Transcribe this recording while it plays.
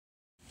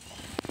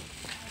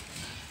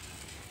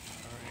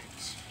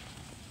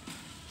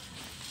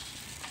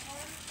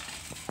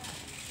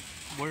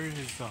where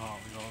is the Hot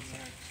Wheels?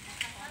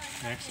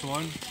 Next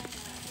one.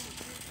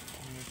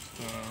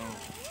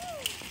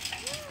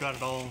 Got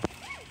it all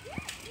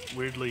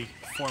weirdly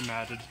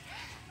formatted.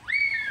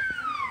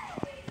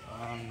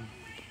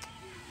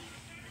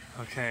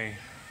 Okay.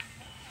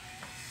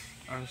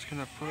 I'm just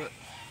gonna put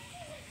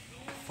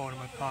the phone in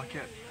my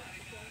pocket.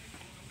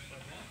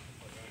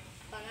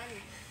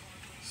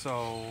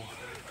 So,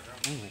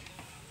 ooh,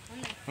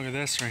 look at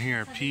this right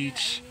here.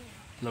 Peach,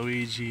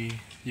 Luigi,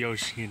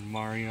 Yoshi, and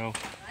Mario.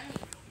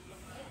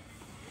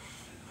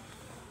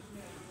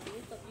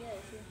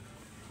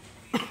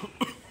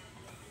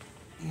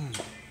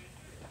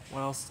 What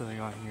else do they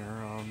got here?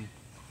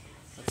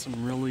 Got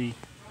some really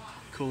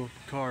cool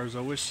cars. I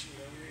wish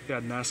they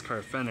had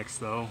NASCAR Fenix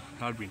though.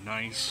 That'd be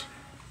nice.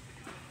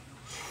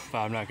 But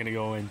I'm not gonna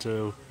go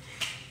into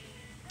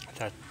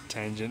that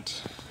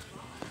tangent.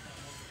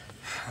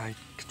 I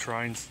could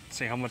try and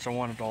say how much I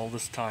wanted all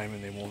this time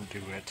and they won't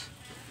do it.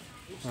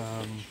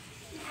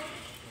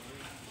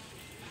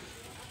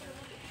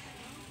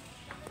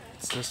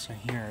 What's this right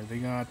here? They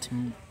got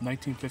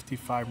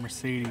 1955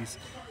 Mercedes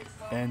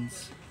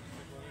Benz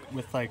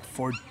with like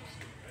 4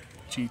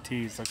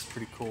 GTs. Looks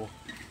pretty cool.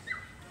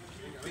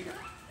 Okay,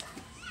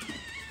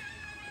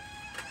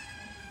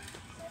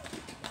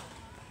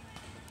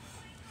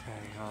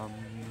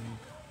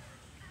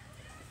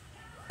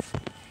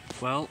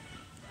 well,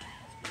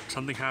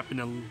 something happened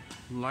to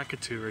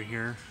Lakitu right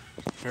here.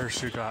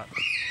 Parachute got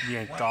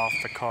yanked off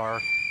the car.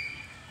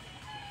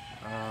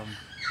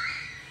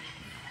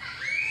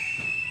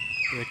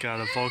 They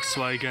got a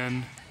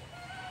Volkswagen,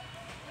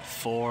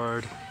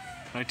 Ford,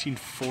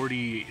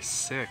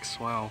 1946.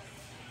 Wow,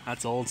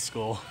 that's old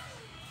school.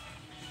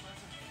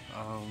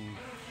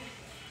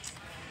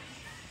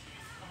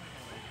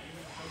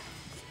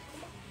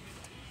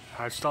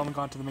 I still haven't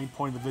gotten to the main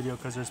point of the video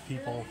because there's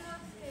people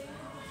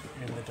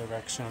in the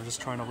direction. I'm just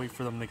trying to wait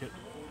for them to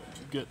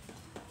get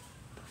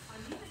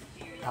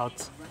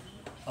out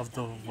of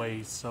the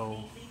way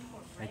so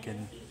I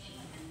can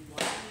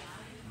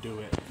do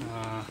it.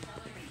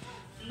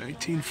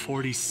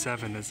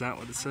 1947, is that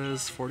what it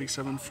says?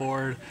 47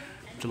 Ford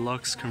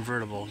Deluxe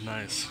Convertible,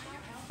 nice.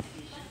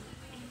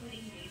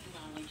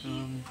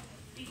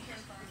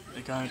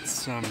 They got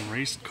some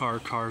race car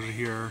cars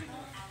here.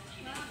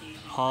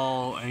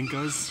 Hall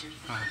Engas,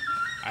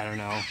 I don't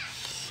know.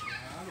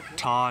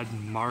 Todd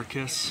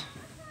Marcus,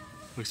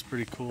 looks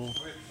pretty cool.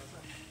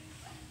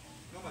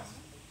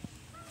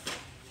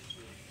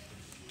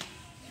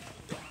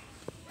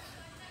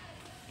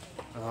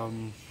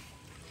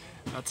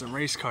 Got some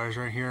race cars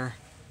right here.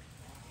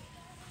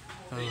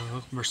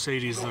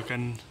 Mercedes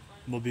looking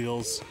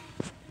mobiles.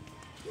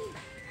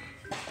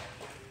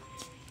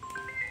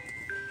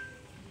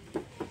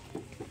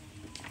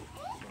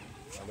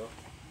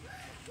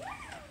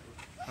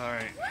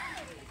 Alright.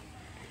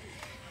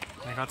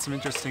 I got some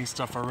interesting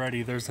stuff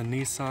already. There's a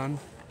Nissan.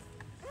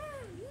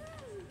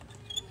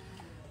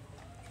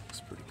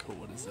 Looks pretty cool.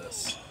 What is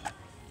this?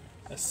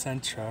 A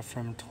Sentra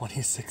from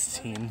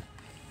 2016.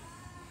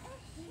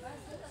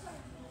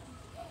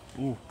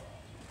 Ooh,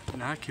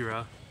 an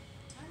Acura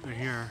right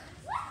here.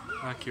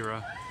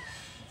 Acura.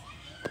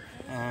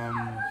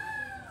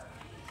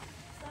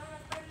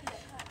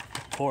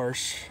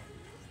 Porsche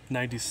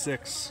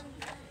 96.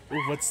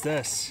 Ooh, what's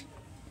this?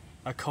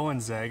 A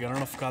Koenigsegg. I don't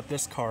know if I got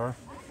this car.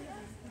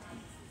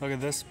 Look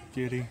at this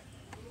beauty.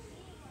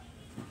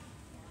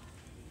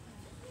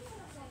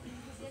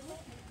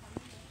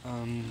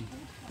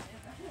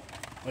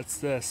 What's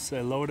this?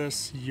 A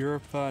Lotus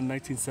Europa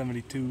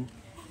 1972.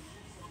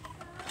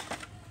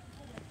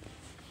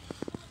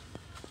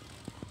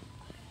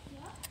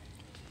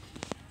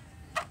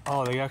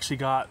 Oh, they actually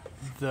got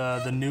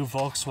the new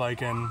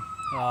Volkswagen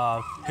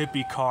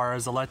hippie car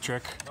as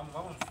electric.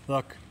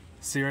 Look,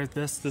 see right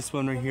this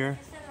one right here.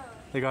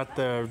 They got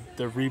the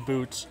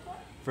reboot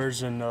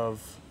version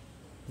of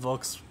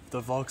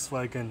the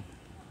Volkswagen.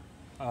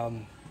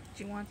 Do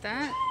you want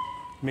that?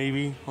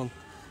 Maybe. Hold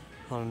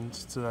on,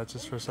 just do that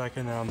just for a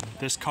second.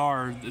 This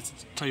car, it's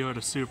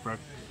Toyota Supra.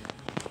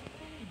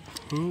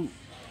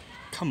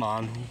 Come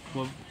on,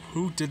 well,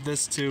 who did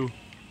this to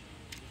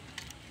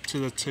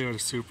the Toyota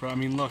Supra? I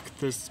mean, look,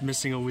 this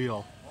missing a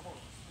wheel.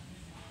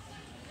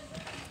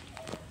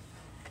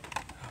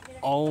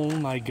 Oh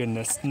my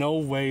goodness, no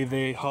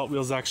way Hot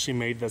Wheels actually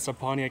made this. A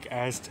Pontiac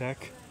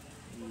Aztec.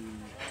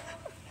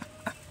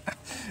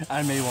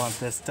 I may want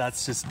this,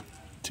 that's just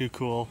too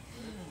cool.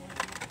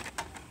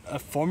 A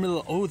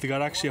they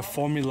got actually a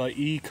Formula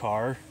E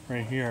car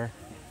right here.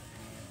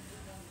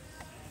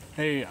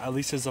 Hey, at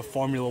least it's a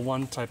Formula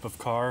 1 type of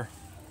car.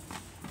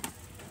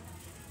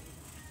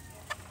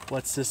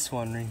 What's this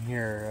one right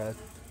here? A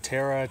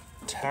Terra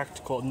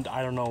Tactical,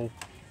 I don't know.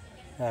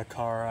 That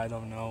car, I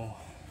don't know.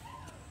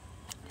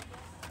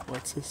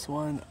 What's this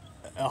one?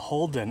 A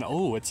Holden.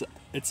 Oh,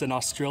 it's an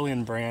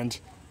Australian brand.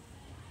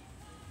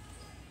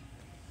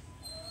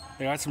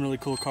 They got some really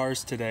cool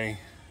cars today.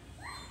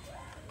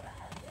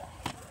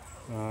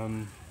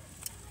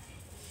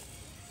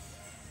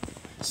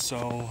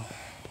 So,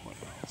 what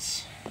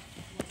else?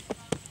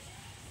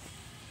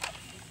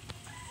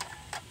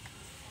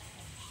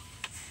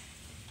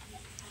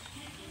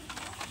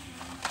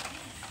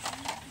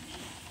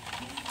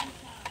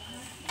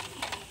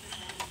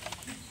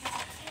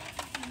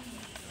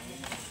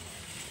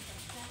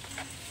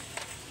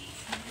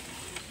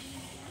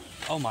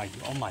 Oh my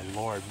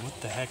lord, what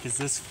the heck is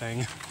this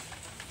thing?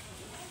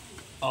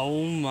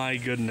 Oh my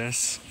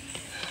goodness.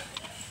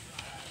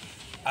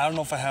 I don't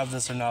know if I have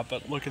this or not,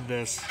 but look at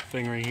this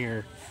thing right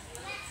here.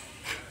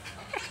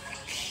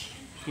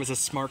 It was a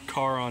smart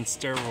car on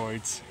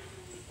steroids.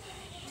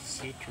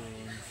 Citroen.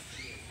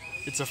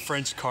 It's a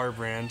French car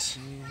brand.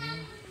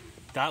 Mm-hmm.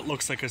 That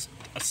looks like a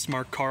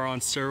smart car on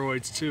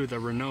steroids too, the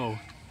Renault.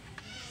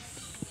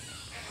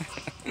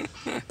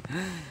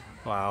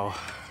 Wow,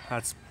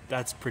 that's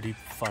pretty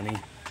funny.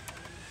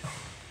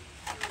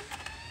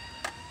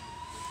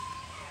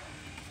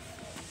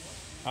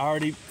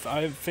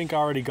 I think I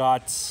already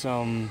got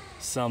some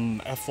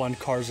F1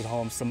 cars at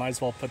home, so might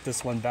as well put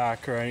this one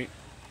back, right?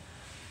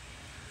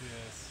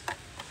 Yes.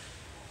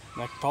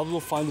 I probably will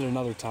find it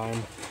another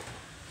time.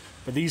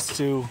 But these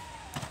two,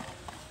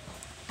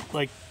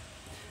 like,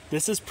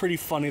 this is pretty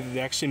funny that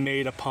they actually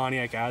made a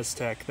Pontiac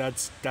Aztek.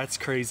 That's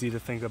crazy to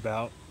think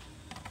about.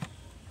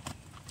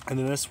 And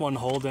then this one,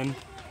 Holden.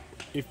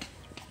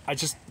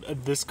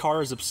 This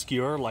car is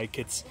obscure, like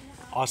it's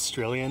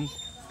Australian.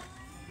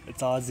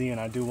 It's Aussie, and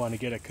I do want to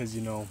get it because,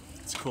 you know,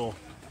 it's cool.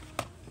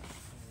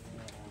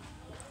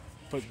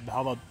 But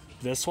how about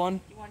this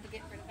one? You want to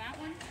get rid of that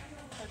one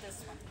or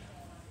this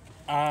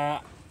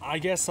one? I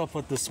guess I'll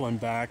put this one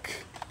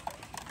back.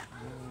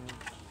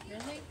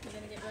 Really? You're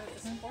gonna get rid of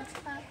the sports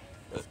car?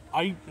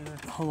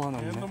 Hold on a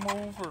Hand minute. them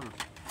over.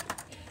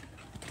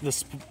 The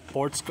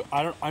sports.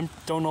 I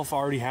don't know if I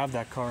already have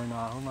that car or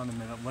not. Hold on a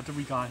minute. What do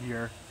we got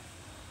here?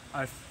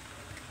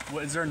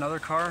 Is there another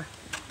car?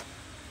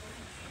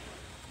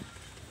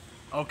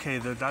 Okay,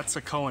 that's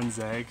a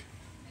Koenigsegg.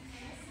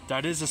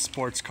 That is a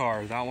sports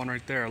car. That one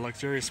right there, a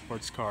luxurious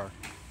sports car.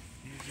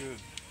 You good.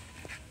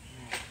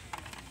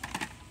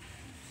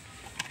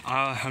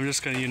 I'm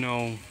just gonna, you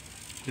know,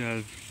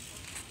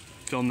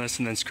 film this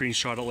and then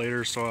screenshot it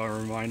later, so I'll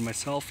remind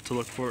myself to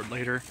look for it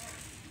later.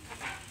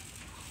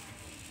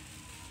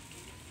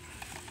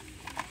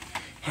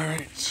 All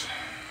right,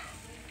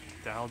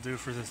 that'll do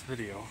for this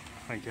video,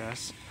 I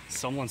guess.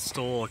 Someone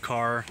stole a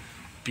car.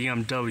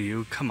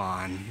 BMW, come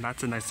on,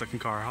 that's a nice looking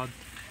car. How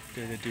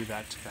did they do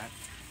that to that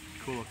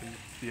cool looking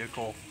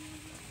vehicle?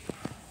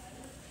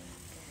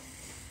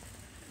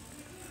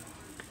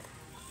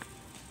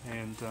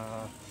 And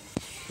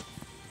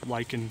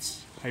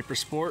Lycan's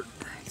Hypersport,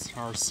 it's an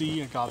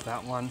RC, I got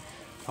that one.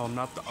 Oh,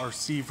 not the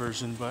RC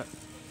version, but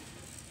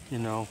you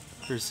know,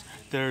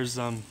 there's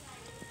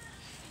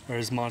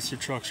monster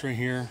trucks right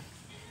here.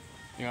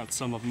 You got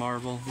some of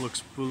Marvel,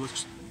 which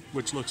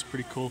looks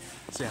pretty cool.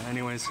 So yeah,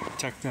 anyways,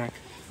 Tech Neck.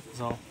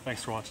 So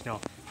thanks for watching,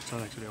 y'all. Until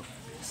the next video.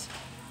 Peace.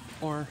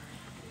 Or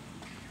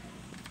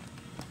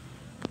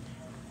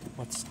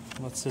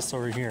what's this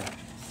over here?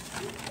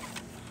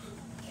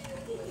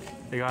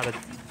 They got a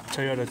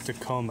Toyota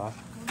Tacoma.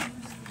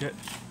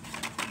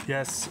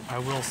 Yes, I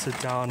will sit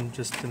down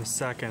just in a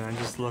second. I'm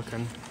just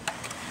looking.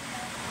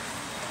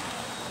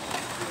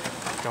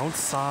 Don't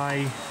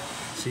sigh.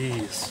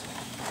 Jeez.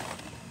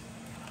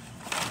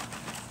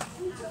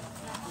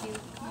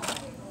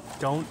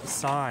 Don't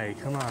sigh.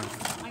 Come on.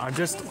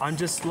 I'm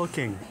just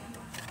looking.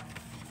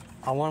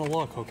 I want to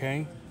look,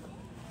 okay?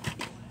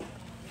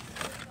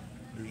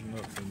 There's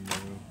nothing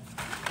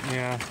new.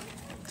 Yeah.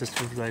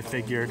 Just as I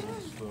figured.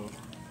 Stuff.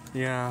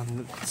 Yeah.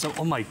 So,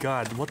 oh my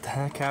God, what the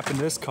heck happened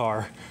to this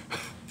car?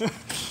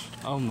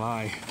 Oh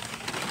my.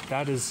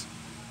 That is.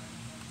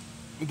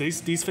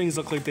 These things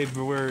look like they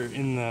were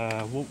in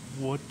the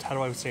what? How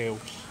do I say it?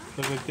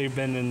 Look like they've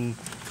been in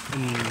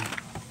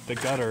the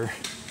gutter.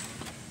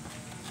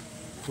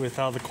 With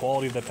how the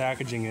quality of the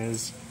packaging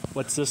is.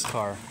 What's this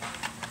car?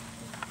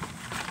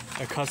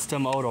 A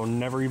Custom Auto.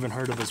 Never even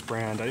heard of this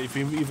brand,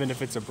 even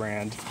if it's a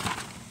brand.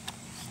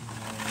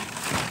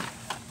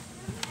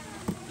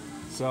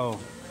 So.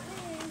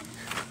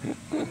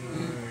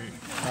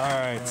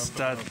 Alright,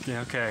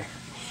 yeah, okay.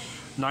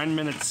 9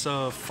 minutes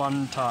of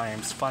fun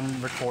times,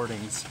 fun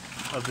recordings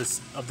of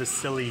this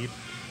silly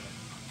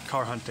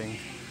car hunting.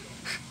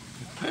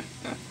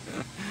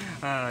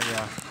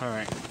 Yeah,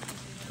 alright.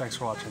 Thanks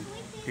for watching.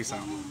 Peace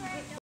out.